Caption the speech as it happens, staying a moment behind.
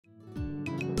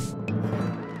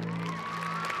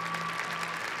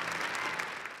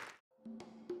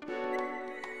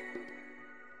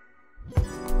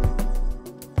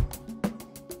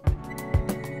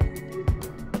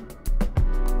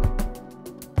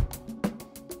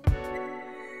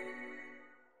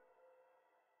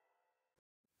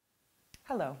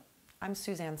Hello, I'm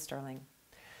Suzanne Sterling,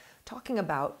 talking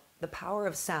about the power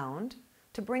of sound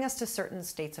to bring us to certain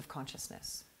states of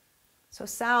consciousness. So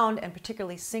sound, and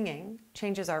particularly singing,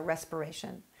 changes our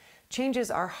respiration,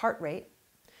 changes our heart rate,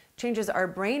 changes our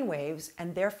brain waves,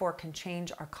 and therefore can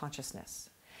change our consciousness.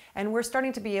 And we're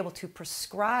starting to be able to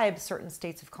prescribe certain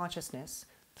states of consciousness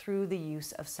through the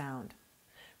use of sound.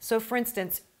 So for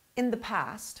instance, in the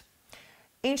past,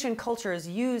 ancient cultures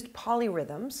used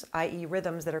polyrhythms, i.e.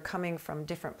 rhythms that are coming from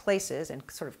different places and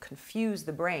sort of confuse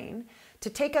the brain, to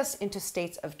take us into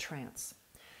states of trance.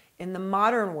 In the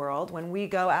modern world, when we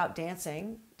go out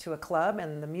dancing to a club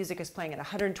and the music is playing at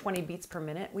 120 beats per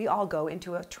minute, we all go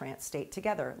into a trance state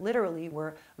together. Literally,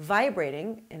 we're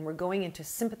vibrating and we're going into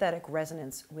sympathetic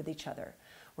resonance with each other.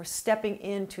 We're stepping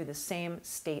into the same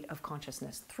state of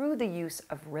consciousness through the use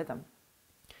of rhythm.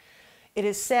 It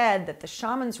is said that the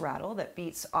shaman's rattle, that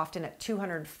beats often at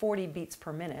 240 beats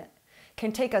per minute,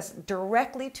 can take us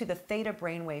directly to the theta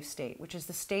brainwave state, which is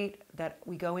the state that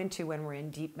we go into when we're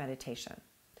in deep meditation.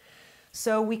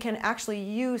 So we can actually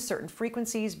use certain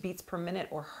frequencies, beats per minute,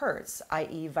 or hertz,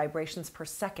 i.e. vibrations per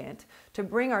second, to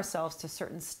bring ourselves to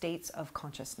certain states of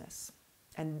consciousness.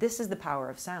 And this is the power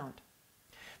of sound.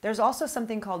 There's also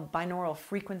something called binaural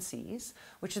frequencies,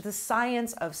 which is the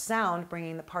science of sound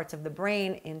bringing the parts of the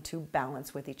brain into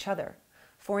balance with each other.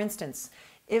 For instance,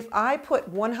 if I put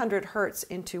 100 hertz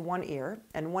into one ear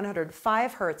and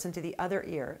 105 hertz into the other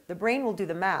ear, the brain will do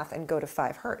the math and go to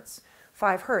 5 hertz.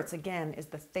 5 hertz, again, is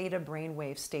the theta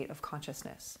brainwave state of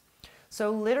consciousness.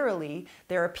 So literally,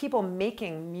 there are people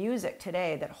making music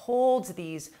today that holds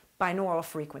these binaural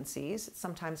frequencies,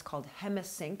 sometimes called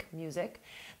hemisync music,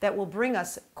 that will bring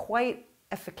us quite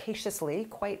efficaciously,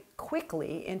 quite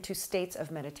quickly into states of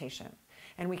meditation.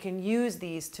 And we can use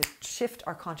these to shift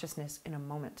our consciousness in a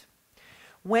moment.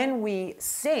 When we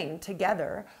sing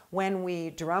together, when we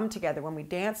drum together, when we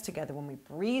dance together, when we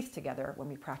breathe together, when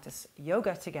we practice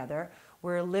yoga together,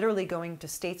 we're literally going to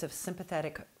states of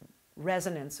sympathetic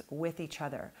resonance with each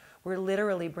other. We're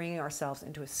literally bringing ourselves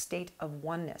into a state of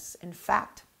oneness. In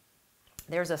fact,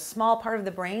 there's a small part of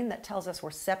the brain that tells us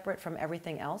we're separate from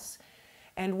everything else.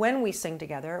 And when we sing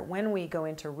together, when we go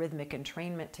into rhythmic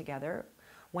entrainment together,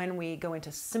 when we go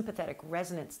into sympathetic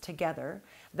resonance together,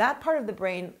 that part of the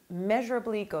brain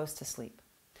measurably goes to sleep.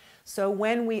 So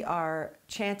when we are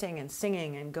chanting and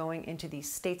singing and going into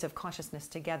these states of consciousness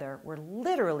together, we're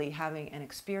literally having an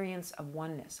experience of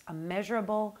oneness, a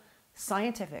measurable,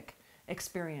 scientific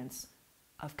experience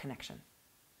of connection.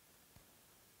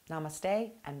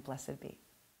 Namaste and blessed be.